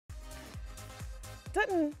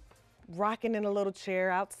Doesn't rocking in a little chair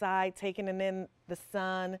outside, taking it in the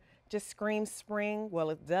sun, just screams spring? Well,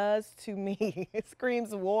 it does to me. It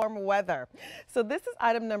screams warm weather. So this is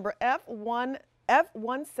item number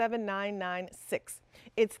F17996.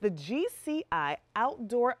 It's the GCI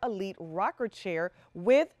Outdoor Elite Rocker Chair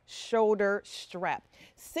with shoulder strap.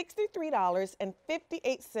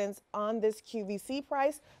 $63.58 on this QVC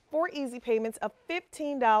price, 4 easy payments of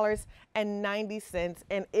 $15.90.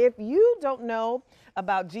 And if you don't know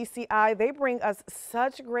about GCI, they bring us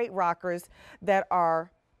such great rockers that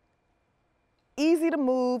are easy to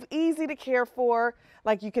move, easy to care for.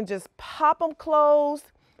 Like you can just pop them closed,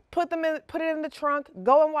 put it in the trunk,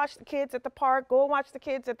 go and watch the kids at the park, go and watch the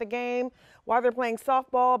kids at the game while they're playing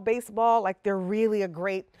softball, baseball. Like they're really a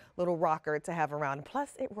great little rocker to have around. And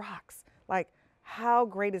plus it rocks. Like how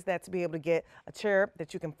great is that to be able to get a chair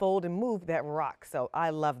that you can fold and move that rocks? So I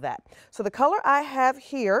love that. So the color I have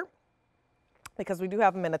here, because we do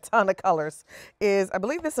have them in a ton of colors, is, I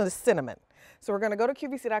believe this is cinnamon. So we're going to go to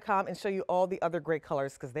QVC.com and show you all the other great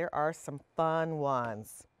colors because there are some fun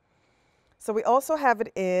ones. So we also have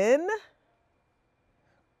it in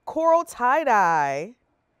coral tie-dye,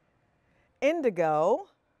 indigo,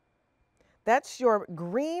 that's your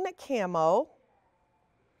green camo,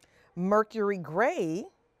 mercury gray,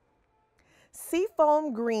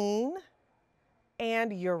 seafoam green,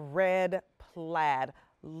 and your red plaid.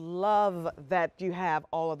 Love that you have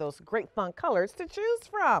all of those great fun colors to choose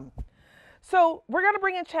from. So we're going to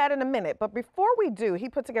bring in Chad in a minute, but before we do, he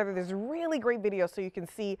put together this really great video so you can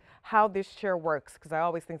see how this chair works, because I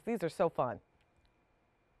always think these are so fun.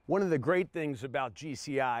 One of the great things about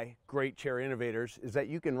GCI, Great Chair Innovators, is that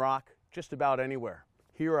you can rock just about anywhere.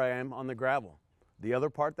 Here I am on the gravel. The other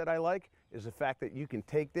part that I like is the fact that you can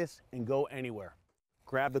take this and go anywhere.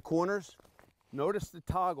 Grab the corners, notice the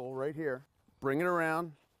toggle right here, bring it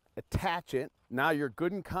around, attach it. Now you're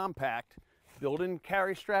good and compact, built-in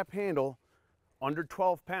carry strap handle, under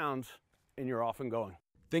 12 pounds, and you're off and going.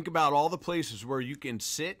 Think about all the places where you can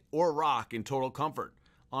sit or rock in total comfort.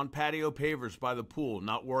 On patio pavers by the pool,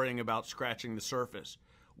 not worrying about scratching the surface.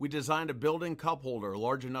 We designed a built-in cup holder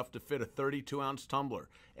large enough to fit a 32-ounce tumbler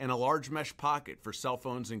and a large mesh pocket for cell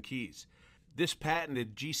phones and keys. This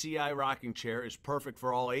patented GCI rocking chair is perfect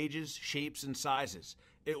for all ages, shapes, and sizes.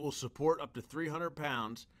 It will support up to 300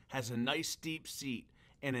 pounds, has a nice deep seat,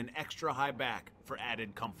 and an extra high back for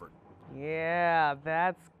added comfort. Yeah,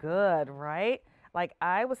 that's good, right? Like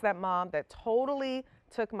I was that mom that totally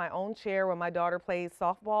took my own chair when my daughter played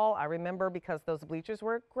softball. I remember because those bleachers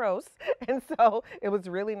were gross. And so it was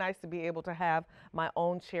really nice to be able to have my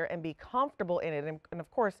own chair and be comfortable in it. And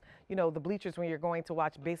of course, you know, the bleachers when you're going to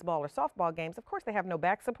watch baseball or softball games, of course they have no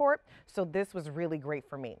back support. So this was really great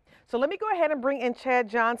for me. So let me go ahead and bring in Chad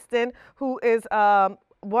Johnston, who is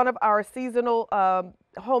one of our seasonal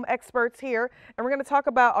home experts here. And we're going to talk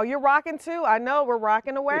about, oh, you're rocking too? I know, we're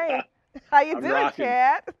rocking away. Yeah, How you I'm doing, rocking.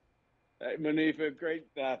 Chad? Hey, Manifa, great.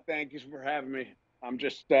 Thank you for having me. I'm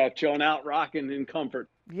just chilling out, rocking in comfort.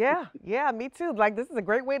 Yeah, me too. Like, this is a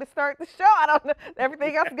great way to start the show. I don't know.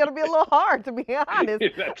 Everything else is going to be a little hard, to be honest.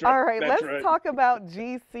 That's right. All right, That's let's right. talk about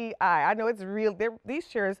GCI. I know it's real. These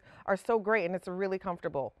chairs are so great, and it's really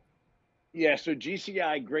comfortable. Yeah, so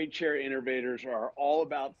GCI Great Chair Innovators are all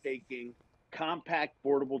about taking compact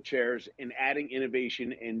portable chairs and adding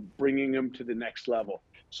innovation and bringing them to the next level.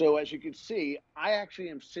 So as you can see, I actually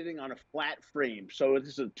am sitting on a flat frame. So this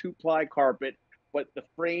is a 2-ply carpet, but the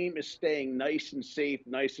frame is staying nice and safe,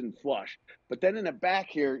 nice and flush. But then in the back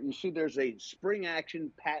here, you see there's a spring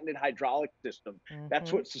action patented hydraulic system.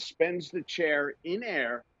 That's what suspends the chair in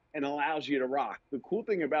air and allows you to rock. The cool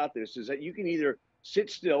thing about this is that you can either sit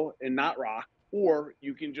still and not rock, or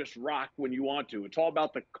you can just rock when you want to. It's all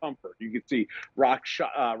about the comfort. You can see rock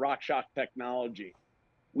shock technology.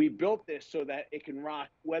 We built this so that it can rock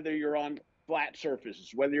whether you're on flat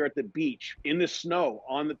surfaces, whether you're at the beach, in the snow,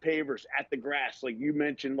 on the pavers, at the grass, like you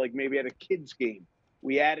mentioned, like maybe at a kid's game.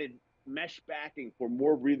 We added mesh backing for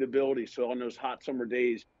more breathability, so on those hot summer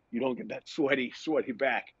days, you don't get that sweaty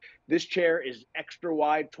back. This chair is extra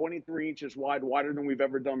wide, 23 inches wide, wider than we've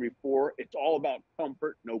ever done before. It's all about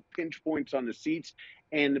comfort, no pinch points on the seats.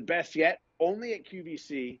 And the best yet, only at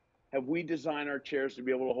QVC have we designed our chairs to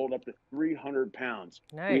be able to hold up to 300 pounds.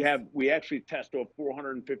 Nice. We actually test a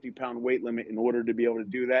 450-pound weight limit in order to be able to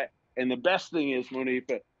do that. And the best thing is,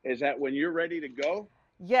 Monifa, is that when you're ready to go,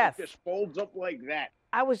 Yes. it just folds up like that.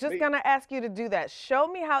 I was just going to ask you to do that. Show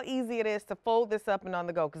me how easy it is to fold this up and on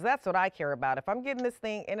the go, because that's what I care about. If I'm getting this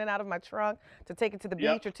thing in and out of my trunk to take it to the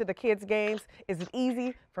beach or to the kids' games, is it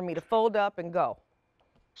easy for me to fold up and go?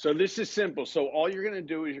 So this is simple. So all you're going to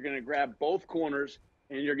do is you're going to grab both corners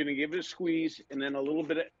and you're going to give it a squeeze and then a little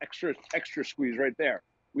bit of extra squeeze right there.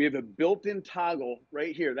 We have a built-in toggle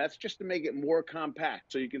right here. That's just to make it more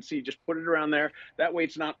compact. So you can see, just put it around there. That way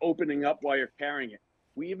it's not opening up while you're carrying it.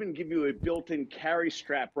 We even give you a built-in carry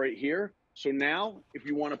strap right here. So now if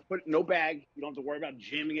you want to put no bag, you don't have to worry about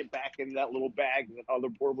jamming it back into that little bag that other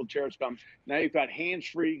portable chairs come. Now you've got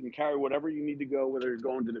hands-free. You can carry whatever you need to go, whether you're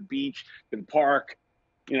going to the beach, to the park,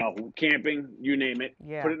 you know, camping, you name it.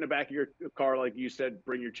 Yeah. Put it in the back of your car, like you said,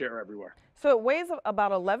 bring your chair everywhere. So it weighs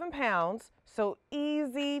about 11 pounds, so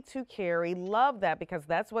easy to carry. Love that, because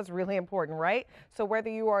that's what's really important, right? So whether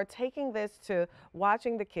you are taking this to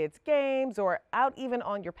watching the kids' games or out even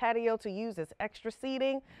on your patio to use as extra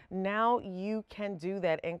seating, now you can do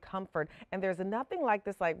that in comfort. And there's nothing like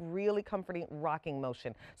this, like really comforting rocking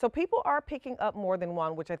motion. So people are picking up more than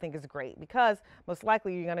one, which I think is great, because most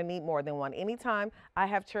likely you're gonna need more than one. Anytime I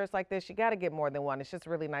have chairs like this, you gotta get more than one. It's just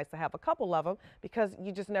really nice to have a couple of them, because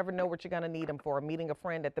you just never know what you're gonna need them for. Meeting a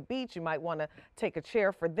friend at the beach, you might want to take a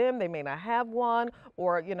chair for them. They may not have one,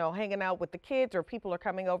 or, you know, hanging out with the kids, or people are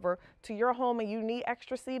coming over to your home and you need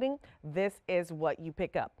extra seating. This is what you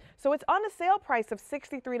pick up. So it's on a sale price of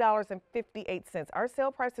 $63.58. Our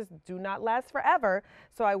sale prices do not last forever,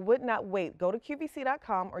 so I would not wait. Go to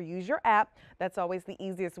QVC.com or use your app. That's always the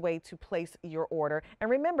easiest way to place your order. And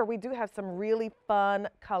remember, we do have some really fun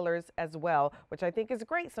colors as well, which I think is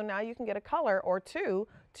great. So now you can get a color or two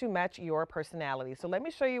to match your personality. So let me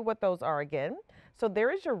show you what those are again. So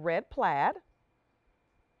there is your red plaid,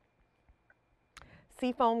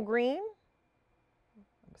 seafoam green,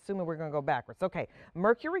 I'm assuming we're gonna go backwards. Okay,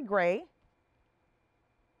 mercury gray,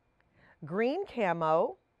 green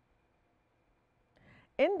camo,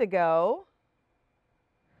 indigo,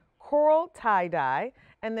 coral tie-dye,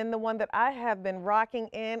 and then the one that I have been rocking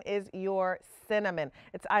in is your cinnamon.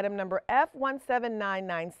 It's item number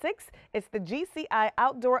F17996. It's the GCI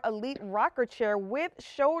Outdoor Elite Rocker Chair with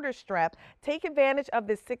shoulder strap. Take advantage of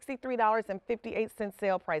this $63.58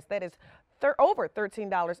 sale price. That is over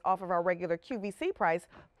 $13 off of our regular QVC price,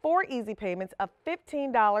 4 easy payments of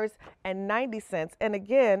 $15.90. And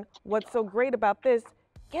again, what's so great about this,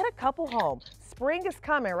 get a couple home. Spring is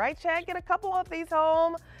coming, right, Chad? Get a couple of these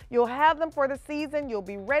home. You'll have them for the season. You'll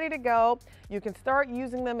be ready to go. You can start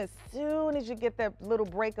using them as soon as you get that little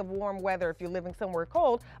break of warm weather if you're living somewhere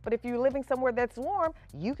cold. But if you're living somewhere that's warm,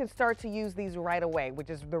 you can start to use these right away, which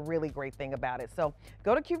is the really great thing about it. So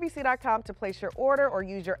go to QVC.com to place your order or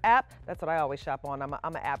use your app. That's what I always shop on. I'm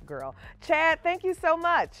an app girl. Chad, thank you so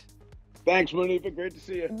much. Thanks, Monifa. Great to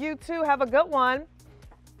see you. You too. Have a good one.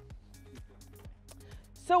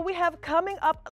 So we have coming up